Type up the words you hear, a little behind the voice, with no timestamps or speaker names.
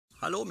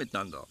Hallo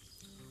miteinander.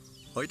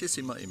 Heute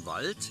sind wir im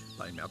Wald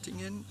bei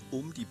Mertingen,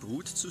 um die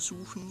Brut zu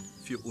suchen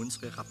für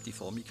unsere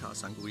Raptiformica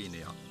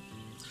sanguinea.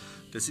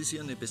 Das ist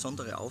hier eine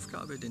besondere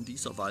Aufgabe, denn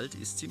dieser Wald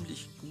ist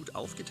ziemlich gut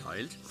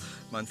aufgeteilt.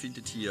 Man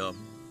findet hier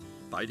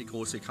beide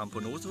große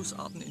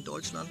Camponosus-Arten in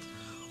Deutschland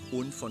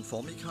und von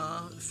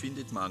Formica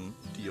findet man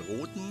die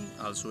roten,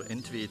 also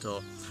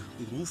entweder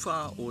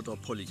Rufa oder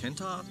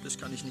Polycenta. Das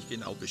kann ich nicht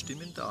genau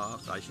bestimmen, da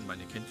reichen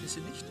meine Kenntnisse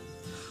nicht.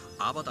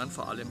 Aber dann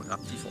vor allem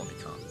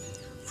Raptiformica.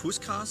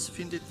 Fußgras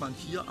findet man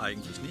hier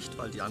eigentlich nicht,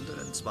 weil die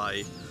anderen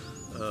zwei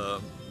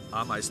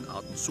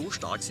Ameisenarten so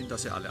stark sind,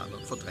 dass sie alle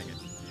anderen verdrängen.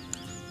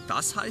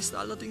 Das heißt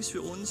allerdings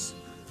für uns,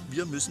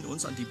 wir müssen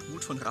uns an die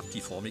Brut von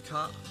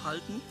Raptiformica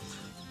halten,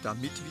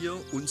 damit wir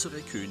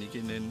unsere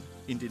Königinnen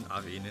in den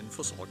Arenen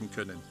versorgen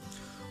können.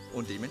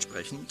 Und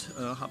dementsprechend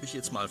habe ich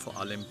jetzt mal vor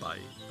allem bei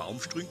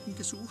Baumstrünken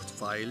gesucht,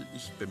 weil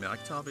ich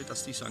bemerkt habe,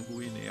 dass die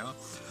Sanguinea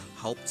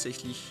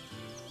hauptsächlich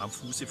am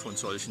Fuße von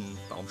solchen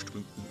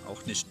Baumstrünken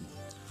auch nisten.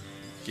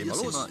 Gehen wir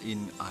los. Hier sind wir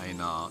in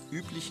einer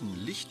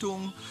üblichen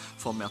Lichtung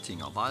vom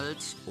Mertinger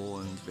Wald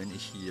und wenn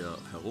ich hier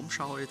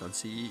herumschaue, dann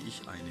sehe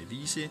ich eine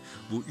Wiese,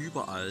 wo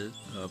überall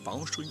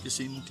Baumstrünke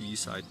sind, die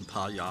seit ein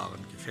paar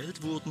Jahren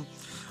gefällt wurden.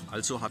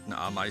 Also hatten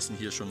Ameisen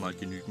hier schon mal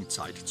genügend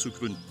Zeit zu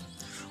gründen.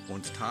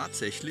 Und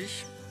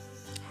tatsächlich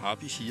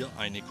habe ich hier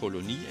eine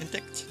Kolonie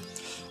entdeckt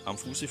am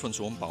Fuße von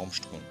so einem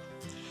Baumstrunk.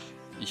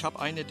 Ich habe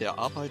eine der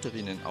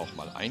Arbeiterinnen auch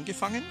mal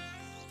eingefangen,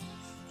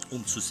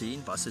 um zu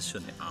sehen, was es für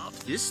eine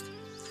Art ist.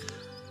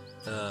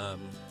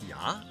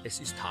 Ja,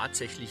 es ist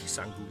tatsächlich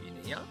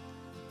sanguinea.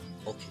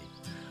 Okay,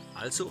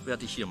 also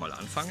werde ich hier mal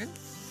anfangen.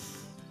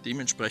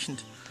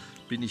 Dementsprechend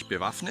bin ich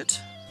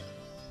bewaffnet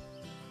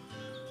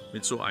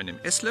mit so einem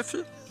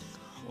Esslöffel.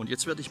 Und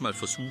jetzt werde ich mal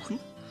versuchen,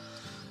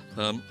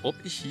 ob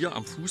ich hier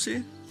am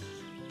Fuße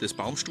des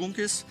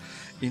Baumstrunkes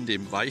in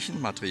dem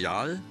weichen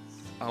Material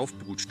auf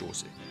Brut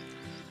stoße.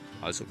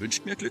 Also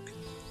wünscht mir Glück.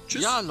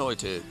 Tschüss. Ja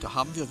Leute, da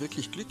haben wir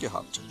wirklich Glück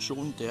gehabt.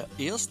 Schon der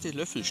erste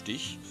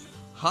Löffelstich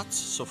hat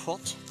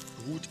sofort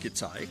Brut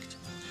gezeigt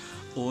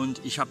und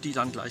ich habe die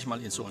dann gleich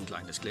mal in so ein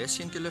kleines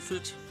Gläschen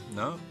gelöffelt.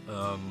 Na,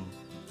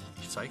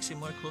 ich zeige sie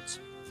mal kurz.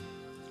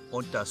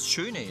 Und das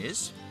Schöne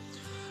ist,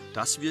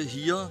 dass wir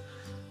hier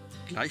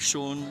gleich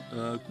schon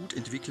gut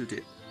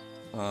entwickelte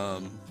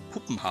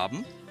Puppen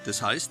haben.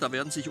 Das heißt, da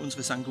werden sich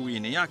unsere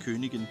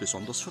sanguinea-Königinnen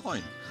besonders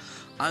freuen.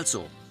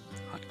 Also,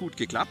 hat gut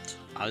geklappt.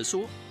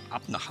 Also,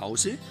 ab nach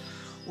Hause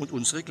und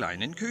unsere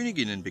kleinen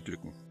Königinnen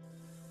beglücken.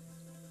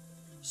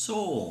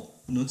 So,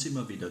 nun sind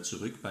wir wieder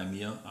zurück bei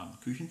mir am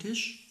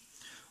Küchentisch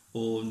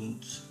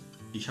und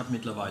ich habe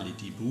mittlerweile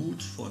die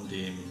Brut von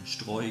dem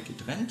Streu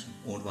getrennt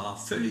und war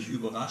völlig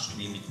überrascht,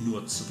 wie mit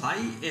nur 2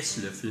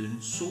 Esslöffeln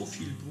so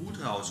viel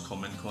Brut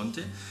rauskommen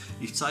konnte.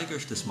 Ich zeige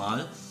euch das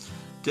mal.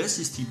 Das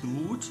ist die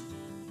Brut,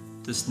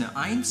 das eine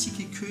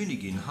einzige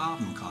Königin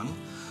haben kann.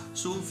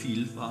 So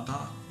viel war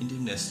da in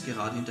dem Nest,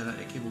 gerade in der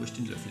Ecke, wo ich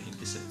den Löffel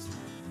hingesetzt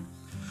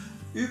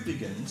habe.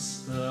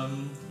 Übrigens,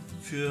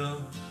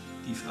 für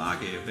die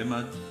Frage, wenn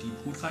man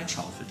die Brut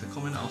reinschaufelt, da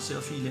kommen auch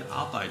sehr viele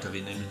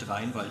Arbeiterinnen mit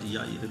rein, weil die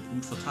ja ihre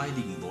Brut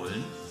verteidigen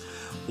wollen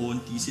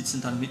und die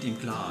sitzen dann mit im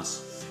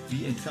Glas.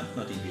 Wie entfernt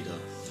man die wieder?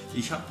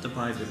 Ich habe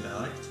dabei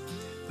bemerkt,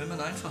 wenn man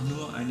einfach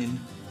nur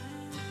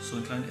so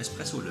einen kleinen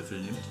Espresso-Löffel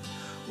nimmt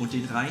und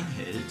den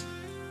reinhält,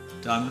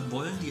 dann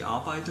wollen die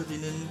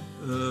Arbeiterinnen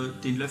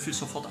den Löffel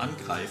sofort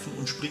angreifen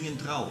und springen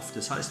drauf.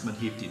 Das heißt, man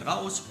hebt ihn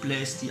raus,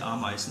 bläst die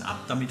Ameisen ab,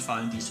 damit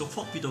fallen die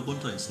sofort wieder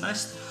runter ins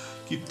Nest,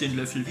 gibt den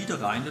Löffel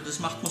wieder rein und das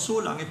macht man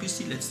so lange, bis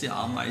die letzte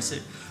Ameise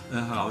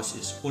heraus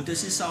ist. Und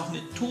das ist auch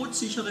eine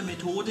todsichere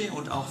Methode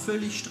und auch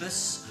völlig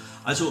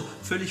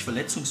völlig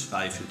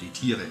verletzungsfrei für die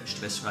Tiere.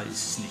 Stressfrei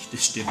ist es nicht,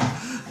 das stimmt.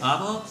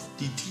 Aber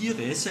die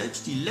Tiere,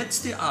 selbst die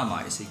letzte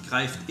Ameise,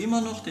 greift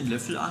immer noch den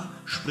Löffel an,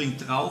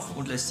 springt drauf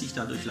und lässt sich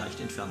dadurch leicht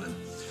entfernen.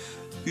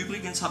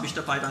 Übrigens habe ich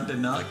dabei dann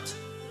bemerkt,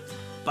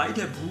 bei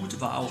der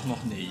Brut war auch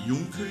noch eine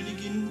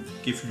Jungkönigin,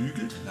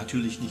 geflügelt,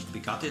 natürlich nicht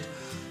begattet.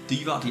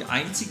 Die war die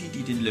einzige,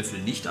 die den Löffel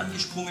nicht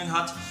angesprungen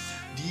hat.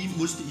 Die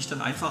musste ich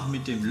dann einfach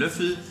mit dem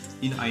Löffel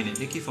in eine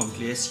Ecke vom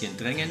Gläschen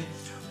drängen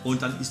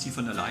und dann ist die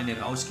von alleine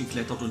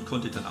rausgeklettert und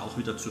konnte dann auch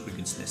wieder zurück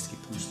ins Nest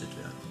gepustet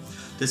werden.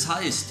 Das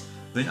heißt,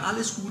 wenn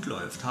alles gut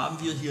läuft,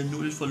 haben wir hier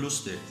 0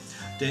 Verluste.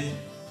 Denn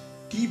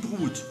die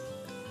Brut,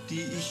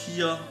 die ich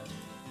hier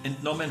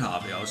entnommen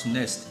habe aus dem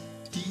Nest,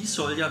 die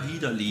soll ja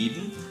wieder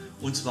leben.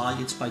 Und zwar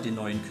jetzt bei den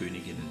neuen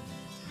Königinnen.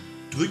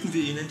 Drücken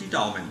wir ihnen die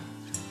Daumen.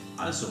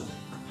 Also,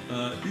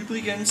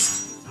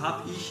 übrigens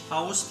habe ich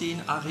aus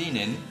den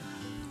Arenen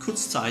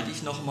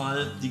kurzzeitig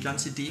nochmal die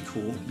ganze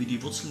Deko, wie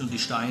die Wurzeln und die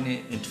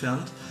Steine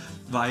entfernt,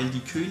 weil die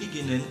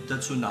Königinnen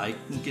dazu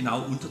neigten,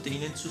 genau unter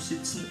denen zu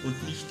sitzen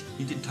und nicht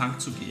in den Tank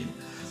zu gehen.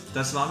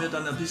 Das war mir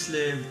dann ein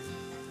bisschen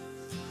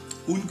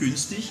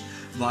ungünstig,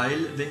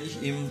 weil wenn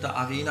ich in der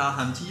Arena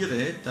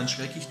hantiere, dann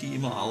schrecke ich die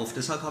immer auf.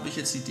 Deshalb habe ich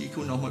jetzt die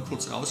Deko noch mal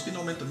kurz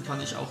rausgenommen, dann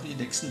kann ich auch die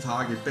nächsten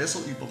Tage besser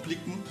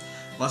überblicken,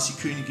 was die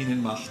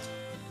Königinnen macht.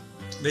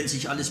 Wenn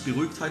sich alles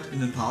beruhigt hat,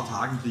 in ein paar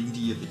Tagen kriegen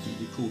die ihre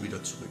Deko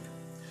wieder zurück.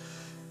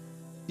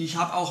 Ich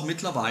habe auch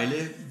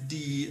mittlerweile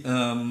die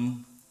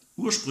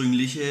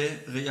ursprüngliche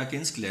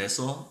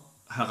Reagenzgläser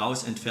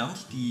heraus entfernt.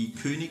 Die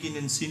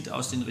Königinnen sind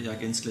aus den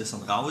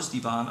Reagenzgläsern raus,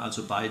 die waren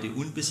also beide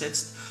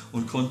unbesetzt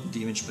und konnten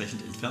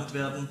dementsprechend entfernt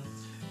werden.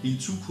 In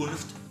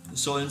Zukunft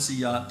sollen Sie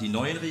ja die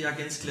neuen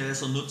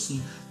Reagenzgläser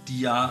nutzen,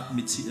 die ja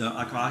mit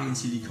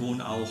Aquariensilikon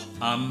auch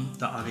an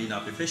der Arena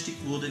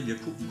befestigt wurde. Wir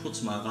gucken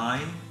kurz mal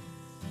rein.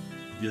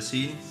 Wir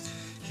sehen,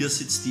 hier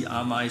sitzt die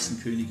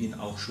Ameisenkönigin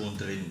auch schon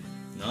drin.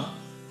 Na?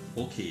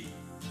 Okay.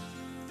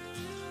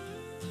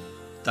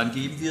 Dann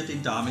geben wir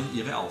den Damen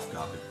ihre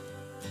Aufgabe.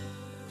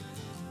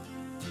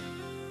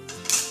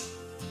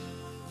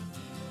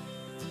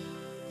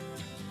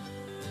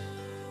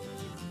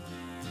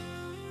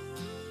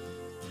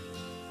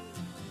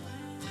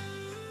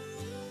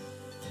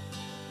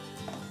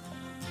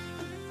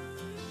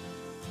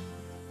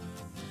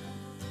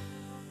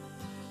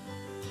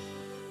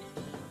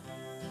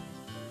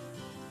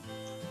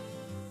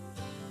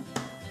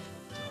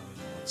 Dame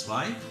Nummer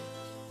 2.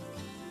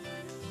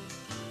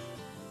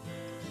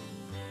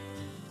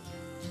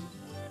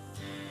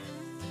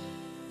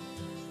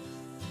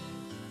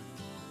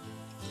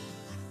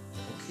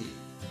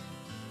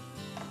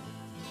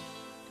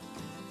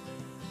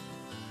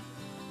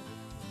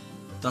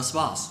 Das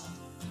war's.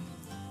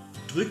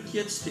 Drückt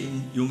jetzt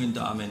den jungen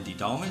Damen die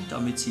Daumen,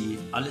 damit sie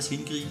alles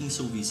hinkriegen,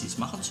 so wie sie es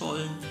machen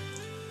sollen.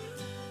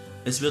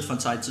 Es wird von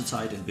Zeit zu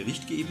Zeit einen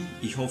Bericht geben.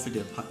 Ich hoffe,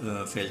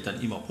 der fällt dann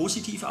immer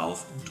positiv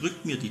auf.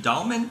 Drückt mir die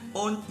Daumen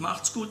und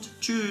macht's gut.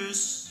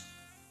 Tschüss.